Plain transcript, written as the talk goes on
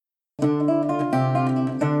Hi,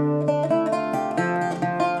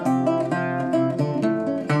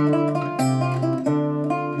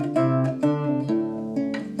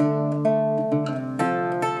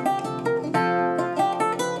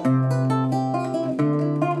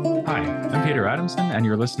 I'm Peter Adamson, and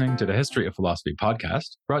you're listening to the History of Philosophy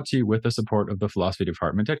podcast, brought to you with the support of the Philosophy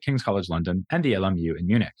Department at King's College London and the LMU in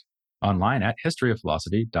Munich, online at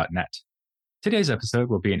historyofphilosophy.net. Today's episode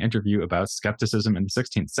will be an interview about skepticism in the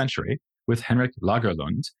 16th century with Henrik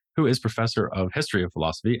Lagerlund, who is professor of history of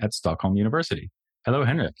philosophy at Stockholm University. Hello,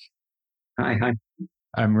 Henrik. Hi.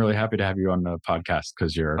 I'm really happy to have you on the podcast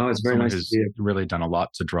because you're it's very someone nice who's to be here. really done a lot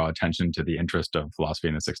to draw attention to the interest of philosophy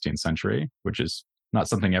in the 16th century, which is not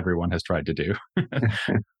something everyone has tried to do.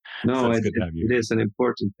 No, it's good to have you. It is an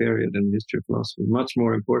important period in the history of philosophy, much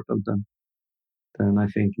more important than I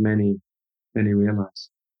think many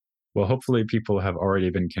realize. Well, hopefully people have already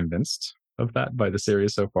been convinced of that by the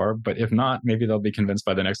series so far, but if not, maybe they'll be convinced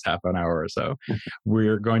by the next half an hour or so.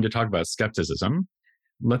 We're going to talk about skepticism.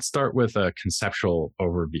 Let's start with a conceptual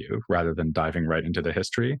overview rather than diving right into the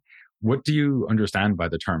history. What do you understand by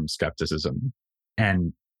the term skepticism?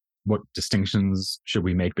 And what distinctions should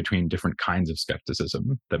we make between different kinds of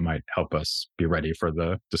skepticism that might help us be ready for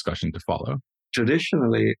the discussion to follow?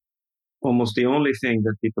 Traditionally, almost the only thing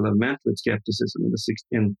that people have meant with skepticism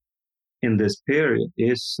in this period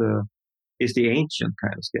is the ancient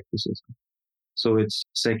kind of skepticism. So it's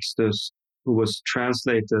Sextus, who was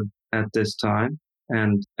translated at this time,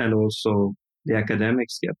 and also the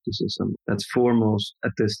academic skepticism that's foremost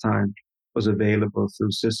at this time was available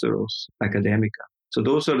through Cicero's Academica. So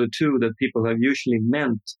those are the two that people have usually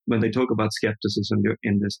meant when they talk about skepticism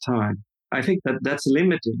in this time. I think that that's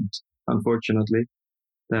limiting, unfortunately,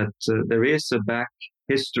 that there is a back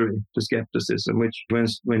history to skepticism, which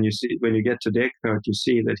when you get to Descartes, you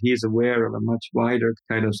see that he is aware of a much wider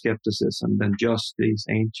kind of skepticism than just these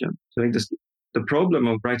ancient. So I think the problem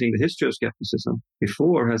of writing the history of skepticism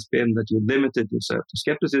before has been that you limited yourself to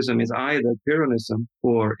skepticism is either Pyrrhonism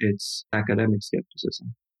or it's academic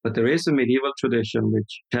skepticism. But there is a medieval tradition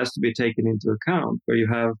which has to be taken into account, where you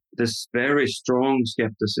have this very strong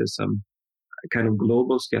skepticism, a kind of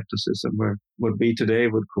global skepticism, where what we today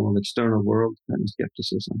would call external world kind of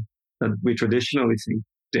skepticism, that we traditionally think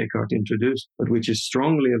Descartes introduced, but which is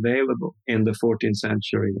strongly available in the 14th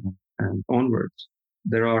century and onwards.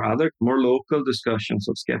 There are other more local discussions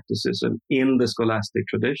of skepticism in the scholastic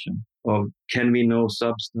tradition of, can we know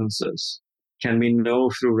substances? Can we know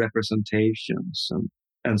through representations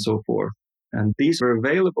and so forth? And these were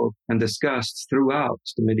available and discussed throughout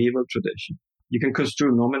the medieval tradition. You can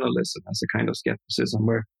construe nominalism as a kind of skepticism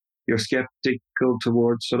where you're skeptical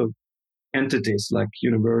towards sort of entities like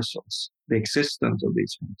universals, the existence of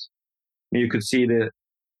these things. And you could see the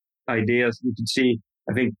ideas,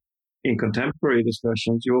 I think, in contemporary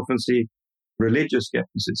discussions, you often see religious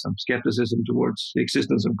skepticism towards the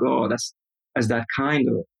existence of God as that kind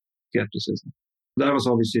of skepticism. That was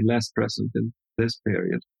obviously less present in this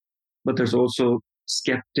period. But there's also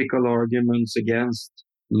skeptical arguments against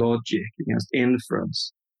logic, against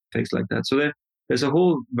inference, things like that. So there's a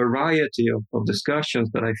whole variety of discussions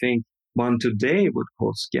that I think one today would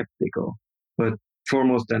call skeptical, but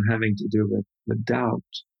foremost then having to do with doubt.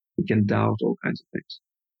 We can doubt all kinds of things.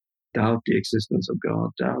 Doubt the existence of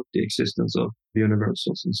God, doubt the existence of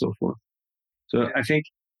universals and so forth. So I think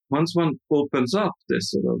once one opens up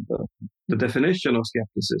this sort of the definition of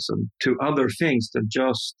skepticism to other things than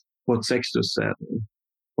just what Sextus said,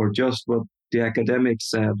 or just what the academics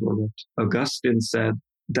said, or what Augustine said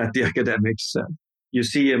that the academics said, you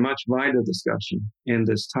see a much wider discussion in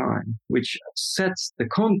this time, which sets the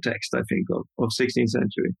context, I think, of 16th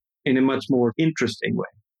century in a much more interesting way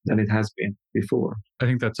than it has been before. I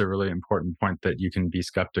think that's a really important point, that you can be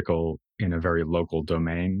skeptical in a very local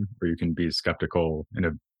domain, or you can be skeptical in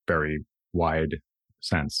a very wide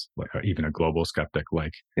sense, like even a global skeptic.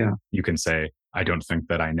 Like, you can say, I don't think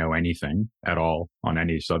that I know anything at all on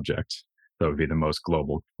any subject. That would be the most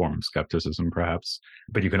global form of skepticism, perhaps.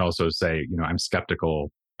 But you can also say, I'm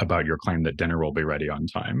skeptical about your claim that dinner will be ready on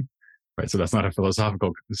time. Right. So that's not a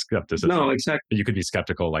philosophical skepticism. No, exactly. But you could be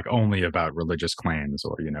skeptical like only about religious claims,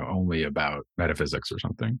 or, only about metaphysics or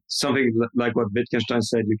something. Something like what Wittgenstein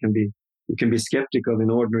said, you can be skeptical in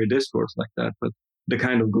ordinary discourse like that, but the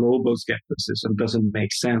kind of global skepticism doesn't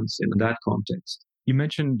make sense in that context. You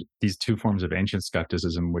mentioned these two forms of ancient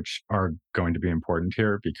skepticism, which are going to be important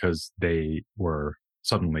here because they were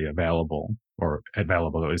suddenly available, or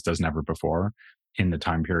available at least as never before in the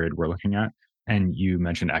time period we're looking at. And you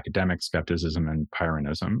mentioned academic skepticism and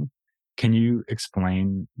Pyrrhonism. Can you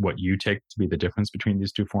explain what you take to be the difference between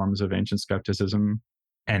these two forms of ancient skepticism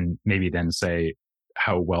and maybe then say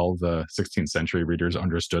how well the 16th century readers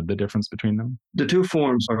understood the difference between them? The two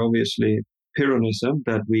forms are obviously Pyrrhonism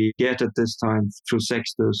that we get at this time through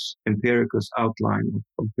Sextus Empiricus' outline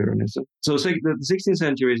of Pyrrhonism. So the 16th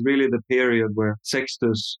century is really the period where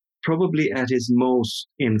Sextus, probably at his most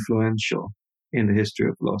influential in the history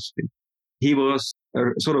of philosophy. He was a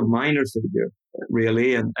sort of minor figure,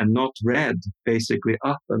 really, and not read basically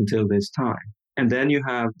up until this time. And then you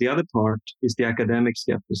have the other part is the academic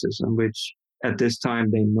skepticism, which at this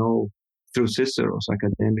time they know through Cicero's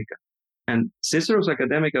Academica. And Cicero's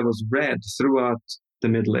Academica was read throughout the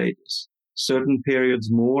Middle Ages, certain periods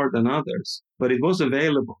more than others, but it was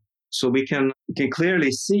available. So we can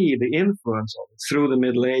clearly see the influence of it through the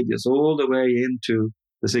Middle Ages all the way into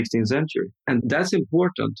the 16th century. And that's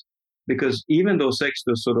important because even though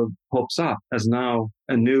Sextus sort of pops up as now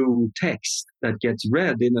a new text that gets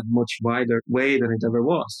read in a much wider way than it ever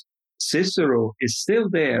was, Cicero is still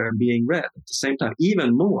there and being read at the same time,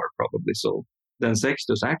 even more probably so than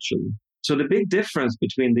Sextus actually. So the big difference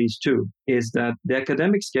between these two is that the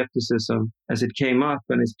academic skepticism, as it came up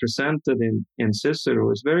and is presented in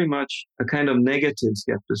Cicero, is very much a kind of negative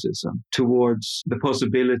skepticism towards the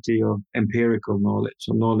possibility of empirical knowledge,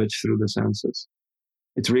 or knowledge through the senses.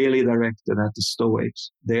 It's really directed at the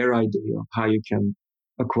Stoics, their idea of how you can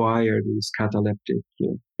acquire these cataleptic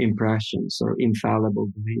impressions or infallible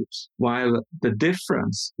beliefs. While the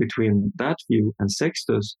difference between that view and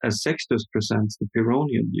Sextus, as Sextus presents the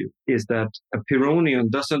Pyrrhonian view, is that a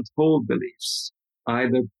Pyrrhonian doesn't hold beliefs,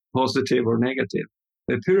 either positive or negative.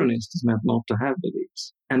 The Pyrrhonist is meant not to have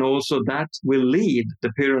beliefs. And also that will lead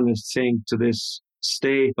the Pyrrhonist think to this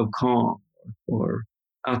state of calm or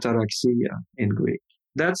ataraxia in Greek.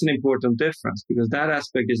 That's an important difference because that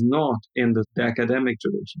aspect is not in the academic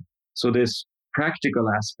tradition. So this practical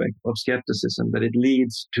aspect of skepticism, that it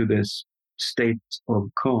leads to this state of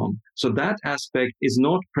calm. So that aspect is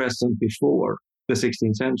not present before the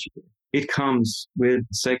 16th century. It comes with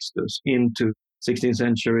Sextus into 16th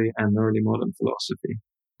century and early modern philosophy,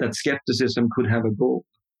 that skepticism could have a goal.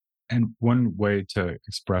 And one way to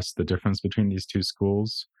express the difference between these two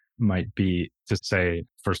schools might be to say,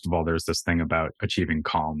 first of all, there's this thing about achieving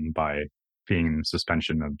calm by being in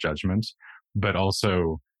suspension of judgment. But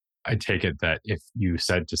also, I take it that if you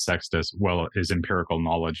said to Sextus, well, is empirical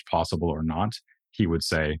knowledge possible or not? He would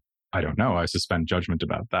say, I don't know. I suspend judgment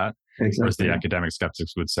about that. Exactly. Whereas the academic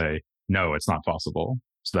skeptics would say, no, it's not possible.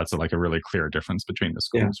 So that's like a really clear difference between the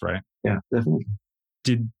schools, right? Yeah, definitely.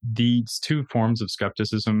 Did these two forms of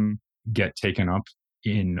skepticism get taken up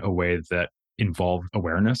in a way that involved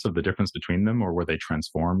awareness of the difference between them, or were they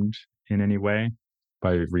transformed in any way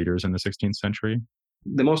by readers in the 16th century?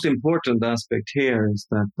 The most important aspect here is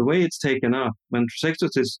that the way it's taken up, when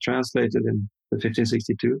Sextus is translated in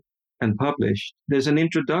 1562 and published, there's an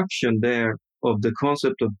introduction there of the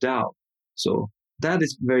concept of doubt. So that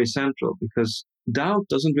is very central because doubt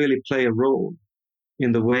doesn't really play a role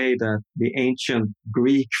in the way that the ancient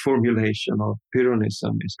Greek formulation of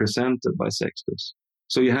Pyrrhonism is presented by Sextus.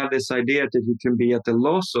 So you have this idea that you can be at the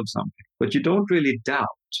loss of something, but you don't really doubt.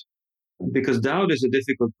 Because doubt is a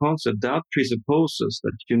difficult concept. Doubt presupposes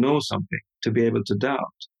that you know something to be able to doubt.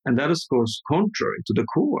 And that is, of course, contrary to the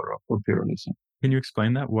core of Pyrrhonism. Can you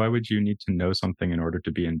explain that? Why would you need to know something in order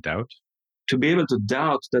to be in doubt? To be able to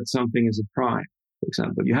doubt that something is a prime, for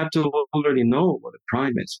example, you have to already know what a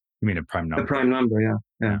prime is. You mean a prime number? A prime number,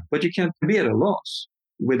 yeah. But you can't be at a loss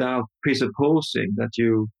without presupposing that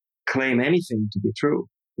you claim anything to be true,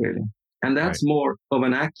 really. And that's right. More of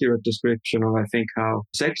an accurate description of, I think, how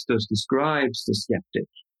Sextus describes the skeptic.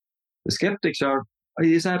 The skeptics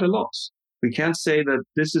is at a loss. We can't say that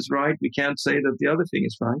this is right. We can't say that the other thing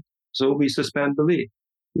is right. So we suspend belief.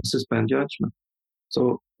 We suspend judgment.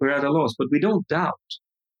 So we're at a loss, but we don't doubt.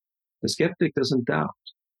 The skeptic doesn't doubt.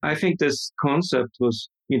 I think this concept was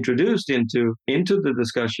introduced into the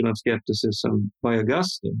discussion of skepticism by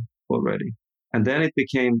Augustine already. And then it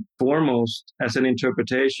became foremost as an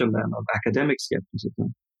interpretation then of academic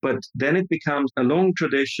skepticism. But then it becomes a long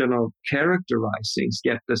tradition of characterizing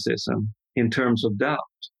skepticism in terms of doubt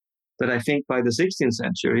that I think by the 16th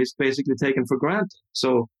century is basically taken for granted.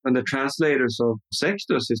 So when the translators of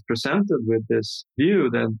Sextus is presented with this view,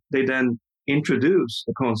 then they introduce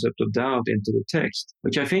the concept of doubt into the text,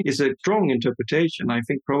 which I think is a strong interpretation. I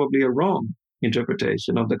think probably a wrong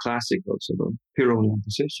interpretation of the classical sort of Pyrrhonian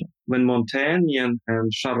position. When Montaigne and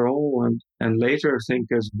Charron and later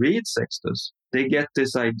thinkers read Sextus, they get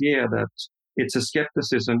this idea that it's a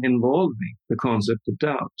skepticism involving the concept of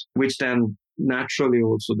doubt, which then naturally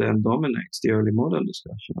also then dominates the early modern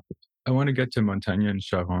discussion of it. I want to get to Montaigne and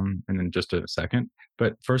Charron in just a second.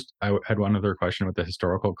 But first, had one other question with the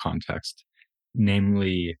historical context,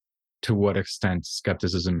 namely, to what extent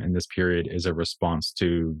skepticism in this period is a response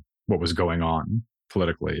to what was going on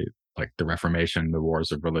politically, like the Reformation, the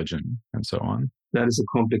wars of religion, and so on? That is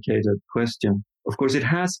a complicated question. Of course, it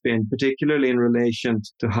has been, particularly in relation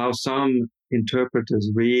to how some interpreters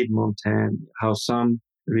read Montaigne, how some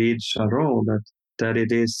read Charron, that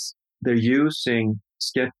it is, they're using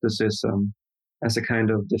skepticism as a kind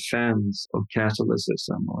of defense of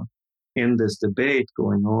Catholicism. Or in this debate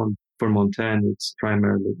going on for Montaigne, it's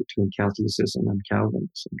primarily between Catholicism and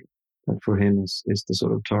Calvinism. That for him is the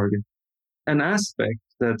sort of target. An aspect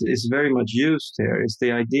that is very much used here is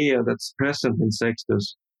the idea that's present in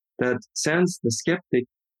Sextus, that since the skeptic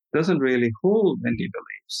doesn't really hold any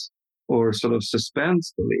beliefs or sort of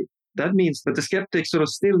suspends belief, that means that the skeptic sort of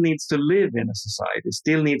still needs to live in a society,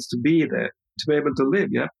 still needs to be there to be able to live.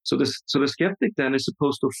 Yeah. So the skeptic then is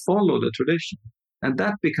supposed to follow the tradition. And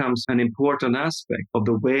that becomes an important aspect of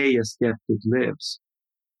the way a skeptic lives.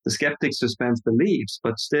 The skeptic suspends beliefs,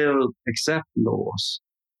 but still accepts laws,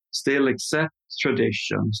 still accepts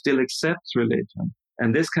tradition, still accepts religion.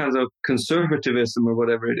 And this kind of conservatism, or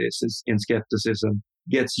whatever it is in skepticism,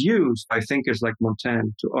 gets used by thinkers like Montaigne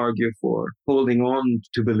to argue for holding on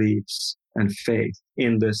to beliefs and faith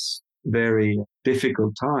in this very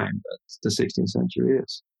difficult time that the 16th century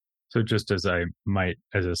is. So just as I might,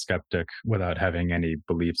 as a skeptic, without having any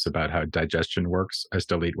beliefs about how digestion works, I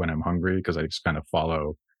still eat when I'm hungry because I just kind of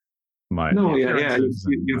follow my... No, yeah.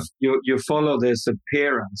 You follow this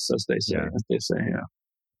appearance, as they say. Yeah.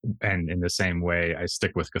 And in the same way, I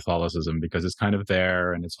stick with Catholicism because it's kind of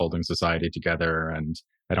there and it's holding society together, and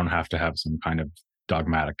I don't have to have some kind of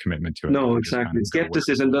dogmatic commitment to it. No, exactly.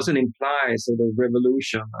 Skepticism doesn't imply sort of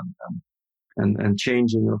revolution and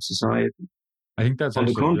changing of society. I think that's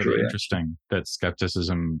actually really interesting that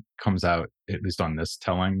skepticism comes out, at least on this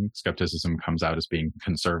telling, skepticism comes out as being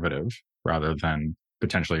conservative rather than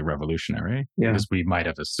potentially revolutionary. Yeah. Because we might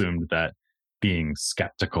have assumed that being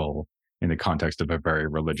skeptical in the context of a very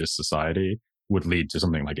religious society would lead to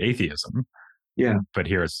something like atheism. Yeah. But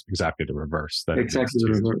here it's exactly the reverse. Exactly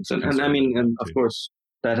the reverse. And of course,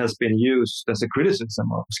 that has been used as a criticism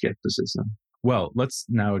of skepticism. Well, let's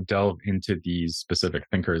now delve into these specific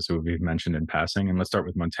thinkers who we've mentioned in passing, and let's start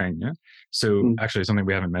with Montaigne. So actually something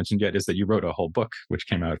we haven't mentioned yet is that you wrote a whole book, which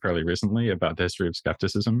came out fairly recently, about the history of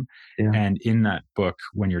skepticism. Yeah. And in that book,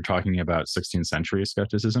 when you're talking about 16th century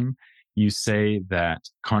skepticism, you say that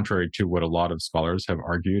contrary to what a lot of scholars have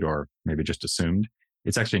argued, or maybe just assumed,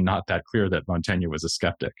 it's actually not that clear that Montaigne was a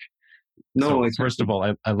skeptic. No, so exactly. First of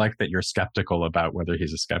all, I like that you're skeptical about whether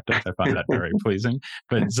he's a skeptic. I found that very pleasing.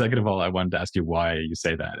 But second of all, I wanted to ask you why you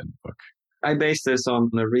say that in the book. I based this on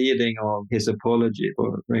the reading of his apology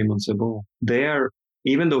for Raymond Sebon. There,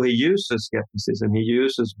 even though he uses skepticism, he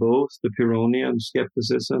uses both the Pyrrhonian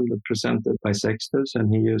skepticism that presented by Sextus,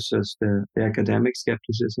 and he uses the academic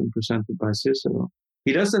skepticism presented by Cicero.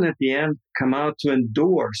 He doesn't at the end come out to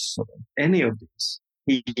endorse any of these.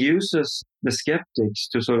 He uses the skeptics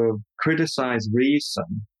to sort of criticize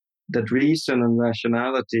reason, that reason and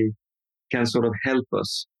rationality can sort of help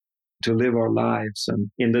us to live our lives, and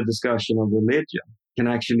in the discussion of religion can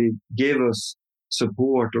actually give us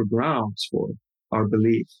support or grounds for our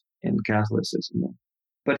belief in Catholicism.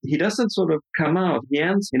 But he doesn't sort of come out. He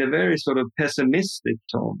ends in a very sort of pessimistic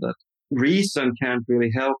tone that reason can't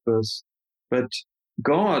really help us, but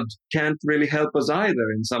God can't really help us either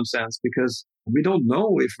in some sense, because we don't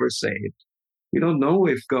know if we're saved. We don't know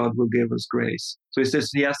if God will give us grace. So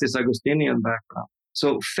he has this Augustinian background.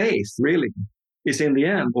 So faith really is in the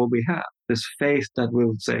end what we have, this faith that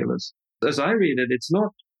will save us. As I read it, it's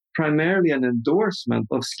not primarily an endorsement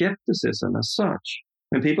of skepticism as such.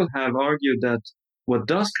 And people have argued that what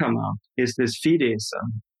does come out is this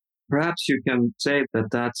fideism. Perhaps you can say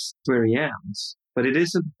that that's where he ends, but it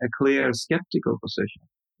isn't a clear skeptical position.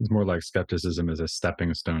 It's more like skepticism is a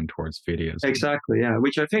stepping stone towards fideism. Exactly, yeah,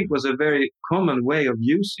 which I think was a very common way of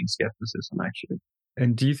using skepticism, actually.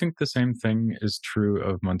 And do you think the same thing is true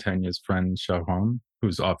of Montaigne's friend Charron,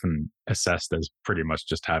 who's often assessed as pretty much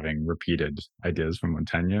just having repeated ideas from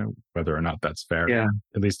Montaigne, whether or not that's fair? Yeah.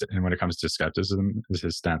 At least when it comes to skepticism, is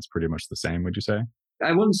his stance pretty much the same, would you say?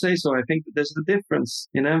 I wouldn't say so. I think there's a difference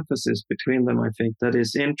in emphasis between them, I think, that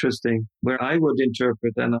is interesting, where I would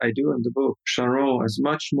interpret, and I do in the book, Charron as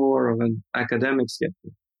much more of an academic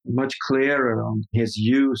skeptic, much clearer on his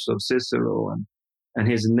use of Cicero and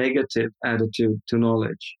his negative attitude to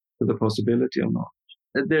knowledge, to the possibility of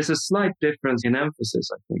knowledge. There's a slight difference in emphasis,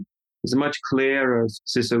 I think. There's a much clearer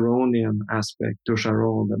Ciceronian aspect to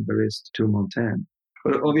Charron than there is to Montaigne.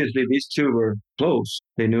 But obviously, these two were close.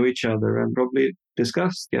 They knew each other and probably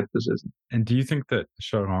discussed skepticism. And do you think that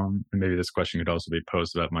Charron, and maybe this question could also be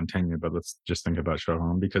posed about Montaigne, but let's just think about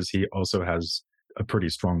Charron, because he also has a pretty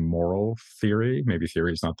strong moral theory. Maybe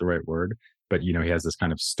theory is not the right word, but he has this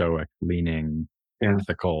kind of stoic leaning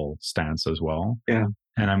ethical stance as well. Yeah.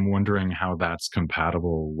 And I'm wondering how that's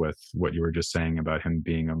compatible with what you were just saying about him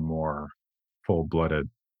being a more full-blooded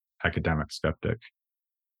academic skeptic.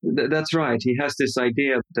 That's right. He has this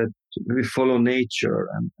idea that we follow nature,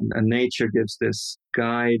 and nature gives this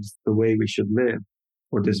guide the way we should live,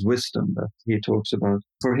 or this wisdom that he talks about.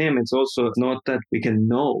 For him, it's also not that we can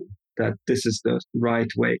know that this is the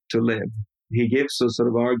right way to live. He gives us sort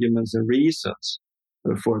of arguments and reasons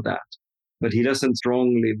for that, but he doesn't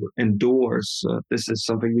strongly endorse this is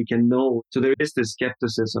something we can know. So there is this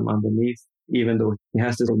skepticism underneath, even though he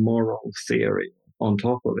has this moral theory on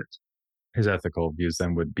top of it. His ethical views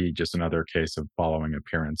then would be just another case of following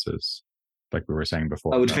appearances, like we were saying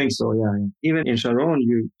before. I would think so, yeah. Even in Charron,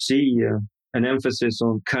 you see an emphasis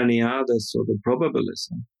on carneades, or the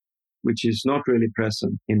probabilism, which is not really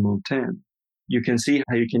present in Montaigne. You can see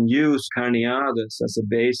how you can use carneades as a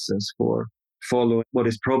basis for following what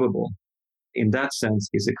is probable. In that sense,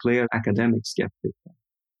 he's a clear academic skeptic.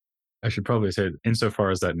 I should probably say, insofar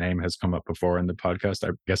as that name has come up before in the podcast,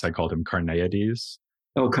 I guess I called him Carneades.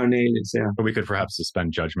 Oh, Carneades, yeah. But we could perhaps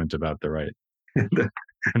suspend judgment about the right the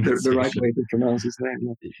right way to pronounce his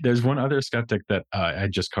name. Yeah. There's one other skeptic that I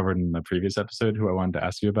just covered in the previous episode who I wanted to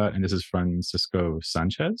ask you about, and this is Francisco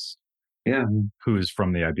Sanchez. Yeah. Who is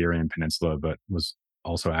from the Iberian Peninsula, but was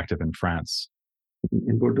also active in France.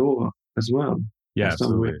 In Bordeaux as well. Yeah,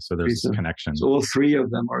 absolutely. So there's this connection. So all three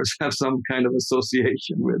of them have some kind of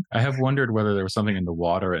association with. I have wondered whether there was something in the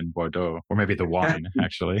water in Bordeaux, or maybe the wine,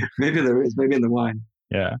 actually. Maybe there is, maybe in the wine.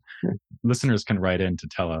 Yeah. Listeners can write in to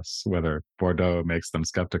tell us whether Bordeaux makes them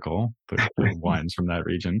skeptical, the wines from that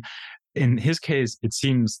region. In his case, it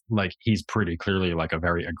seems like he's pretty clearly like a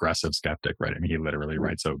very aggressive skeptic, right? I mean, he literally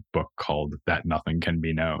writes a book called That Nothing Can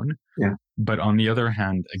Be Known. Yeah. But on the other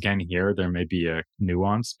hand, again, here, there may be a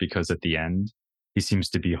nuance, because at the end, he seems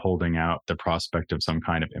to be holding out the prospect of some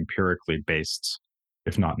kind of empirically based,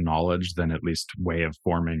 if not knowledge, then at least way of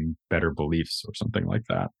forming better beliefs or something like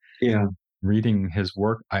that. Yeah. Reading his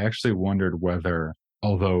work, I actually wondered whether,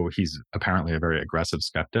 although he's apparently a very aggressive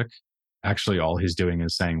skeptic, actually all he's doing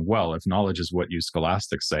is saying, well, if knowledge is what you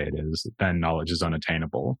scholastics say it is, then knowledge is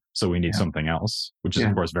unattainable. So we need something else, which is,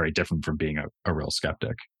 of course, very different from being a real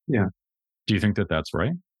skeptic. Yeah. Do you think that that's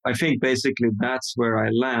right? I think basically that's where I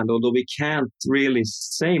land, although we can't really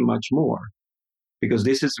say much more, because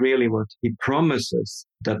this is really what he promises,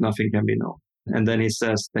 that nothing can be known. And then he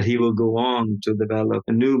says that he will go on to develop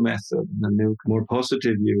a new method and a new, more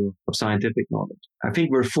positive view of scientific knowledge. I think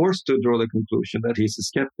we're forced to draw the conclusion that he's a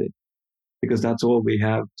skeptic, because that's all we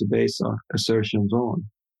have to base our assertions on.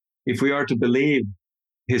 If we are to believe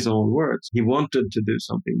his own words, he wanted to do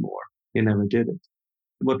something more. He never did it.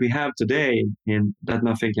 What we have today in That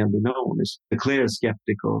Nothing Can Be Known is a clear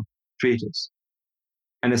skeptical treatise.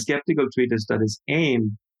 And a skeptical treatise that is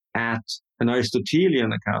aimed at an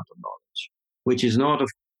Aristotelian account of knowledge, which is not, of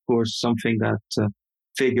course, something that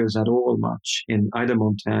figures at all much in either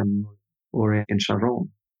Montaigne or in Charron.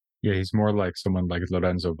 Yeah, he's more like someone like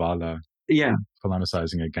Lorenzo Valla. Yeah.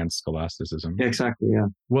 Polemicizing against scholasticism. Yeah, exactly, yeah.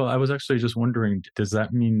 Well, I was actually just wondering, does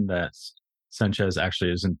that mean that Sanchez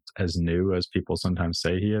actually isn't as new as people sometimes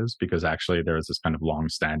say he is? Because actually there is this kind of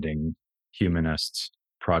long-standing humanist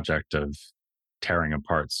project of tearing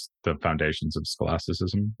apart the foundations of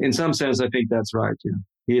scholasticism. In some sense, I think that's right, yeah.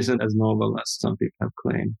 He isn't as novel as some people have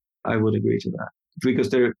claimed. I would agree to that. Because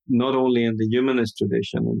they're not only in the humanist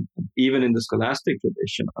tradition, even in the scholastic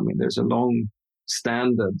tradition, I mean, there's a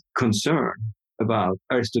long-standard concern about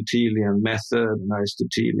Aristotelian method and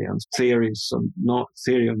Aristotelian theories of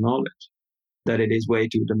theory of knowledge, that it is way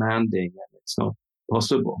too demanding and it's not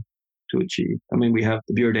possible to achieve. I mean, we have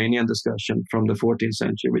the Burdanian discussion from the 14th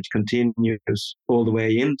century, which continues all the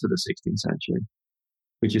way into the 16th century,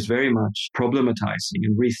 which is very much problematizing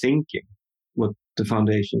and rethinking what the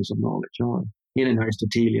foundations of knowledge are in an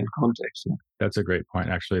Aristotelian context. Yeah. That's a great point,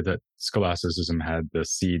 actually, that scholasticism had the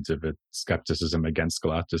seeds of its skepticism against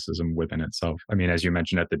scholasticism within itself. I mean, as you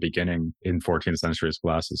mentioned at the beginning, in 14th century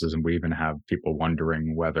scholasticism, we even have people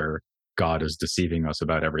wondering whether God is deceiving us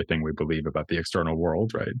about everything we believe about the external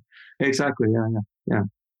world, right? Exactly, yeah.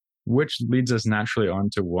 Which leads us naturally on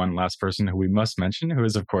to one last person who we must mention, who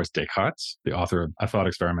is, of course, Descartes, the author of A Thought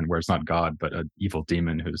Experiment, where it's not God, but an evil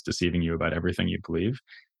demon who's deceiving you about everything you believe.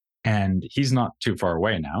 And he's not too far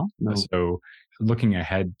away now. No. So looking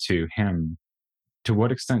ahead to him, To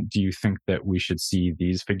what extent do you think that we should see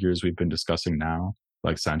these figures we've been discussing now,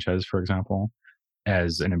 like Sanchez, for example,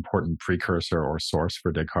 as an important precursor or source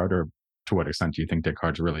for Descartes? Or to what extent do you think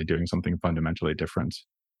Descartes is really doing something fundamentally different?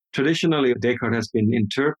 Traditionally, Descartes has been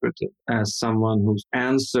interpreted as someone who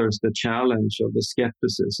answers the challenge of the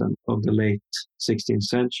skepticism of the late 16th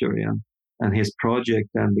century, and his project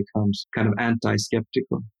then becomes kind of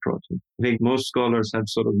anti-skeptical project. I think most scholars have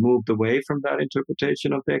sort of moved away from that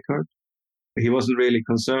interpretation of Descartes. He wasn't really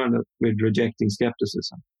concerned with rejecting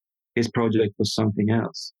skepticism. His project was something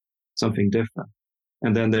else, something different.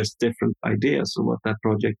 And then there's different ideas of what that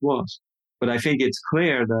project was. But I think it's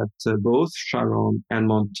clear that both Charron and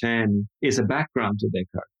Montaigne is a background to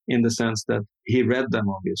Descartes in the sense that he read them,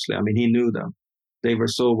 obviously. I mean, he knew them. They were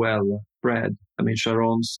so well read. I mean,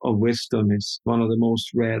 Charron's Of Wisdom is one of the most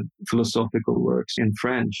read philosophical works in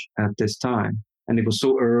French at this time. And it was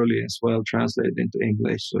so early as well translated into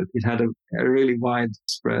English. So it had a really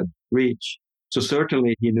widespread reach. So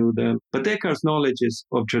certainly he knew them. But Descartes' knowledge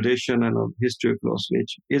of tradition and of history of philosophy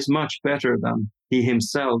is much better than he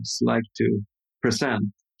himself liked to present.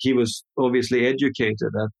 He was obviously educated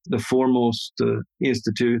at the foremost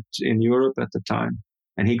institute in Europe at the time.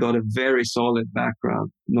 And he got a very solid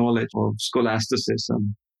background knowledge of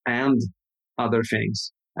scholasticism and other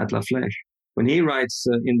things at La Flèche. When he writes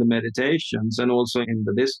in the Meditations and also in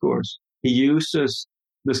the Discourse, he uses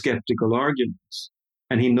the skeptical arguments.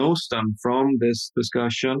 And he knows them from this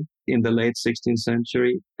discussion in the late 16th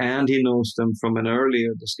century, and he knows them from an earlier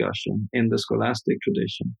discussion in the scholastic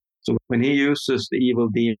tradition. So when he uses the evil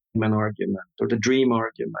demon argument, or the dream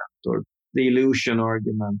argument, or the illusion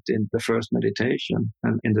argument in the first meditation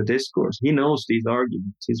and in the discourse, he knows these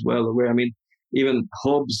arguments. He's well aware. I mean, even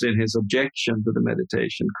Hobbes, in his objection to the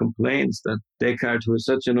meditation, complains that Descartes, who is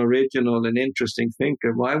such an original and interesting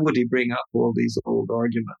thinker, why would he bring up all these old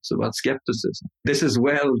arguments about skepticism? This is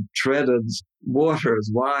well-treaded waters.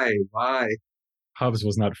 Why? Hobbes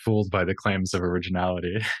was not fooled by the claims of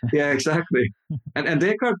originality. Yeah, exactly. And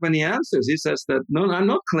Descartes, when he answers, he says that, no, I'm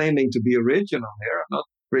not claiming to be original here. I'm not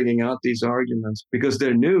bringing out these arguments because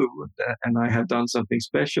they're new and I have done something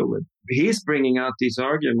special with them. He's bringing out these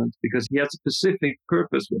arguments because he has a specific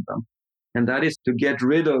purpose with them. And that is to get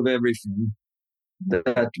rid of everything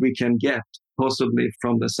that we can get possibly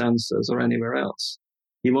from the senses or anywhere else.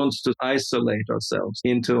 He wants to isolate ourselves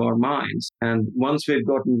into our minds. And once we've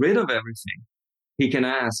gotten rid of everything, he can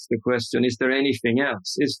ask the question, is there anything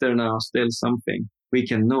else? Is there now still something we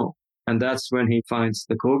can know? And that's when he finds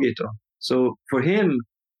the cogito. So for him,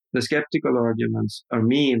 the skeptical arguments are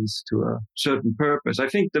means to a certain purpose. I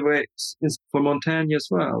think the way it's for Montaigne as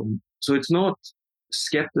well. So it's not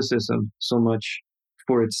skepticism so much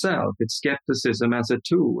for itself. It's skepticism as a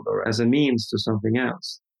tool or as a means to something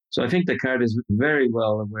else. So I think Descartes is very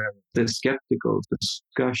well aware of the skeptical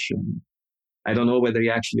discussion. I don't know whether he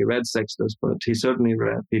actually read Sextus, but he certainly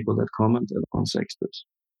read people that commented on Sextus.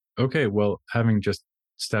 Okay, well, having just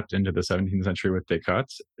stepped into the 17th century with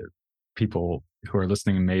Descartes, people who are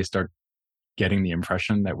listening may start getting the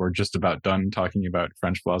impression that we're just about done talking about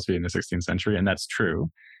French philosophy in the 16th century, and that's true.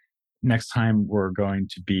 Next time, we're going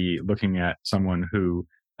to be looking at someone who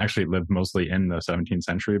actually lived mostly in the 17th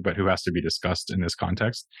century, but who has to be discussed in this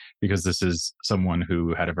context, because this is someone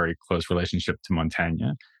who had a very close relationship to Montaigne.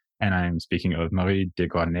 And I'm speaking of Marie de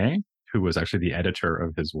Gournay, who was actually the editor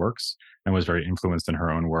of his works and was very influenced in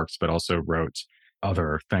her own works, but also wrote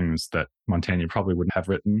other things that Montaigne probably wouldn't have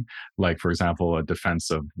written, like, for example, a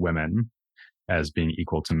defense of women as being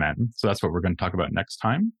equal to men. So that's what we're going to talk about next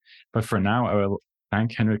time. But for now, I will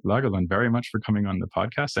thank Henrik Lagerlöf very much for coming on the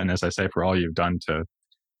podcast. And as I say, for all you've done to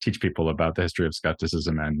teach people about the history of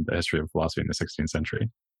skepticism and the history of philosophy in the 16th century.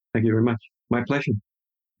 Thank you very much. My pleasure.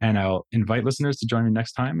 And I'll invite listeners to join me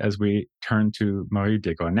next time as we turn to Marie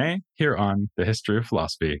de Gournay here on The History of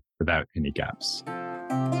Philosophy Without Any Gaps.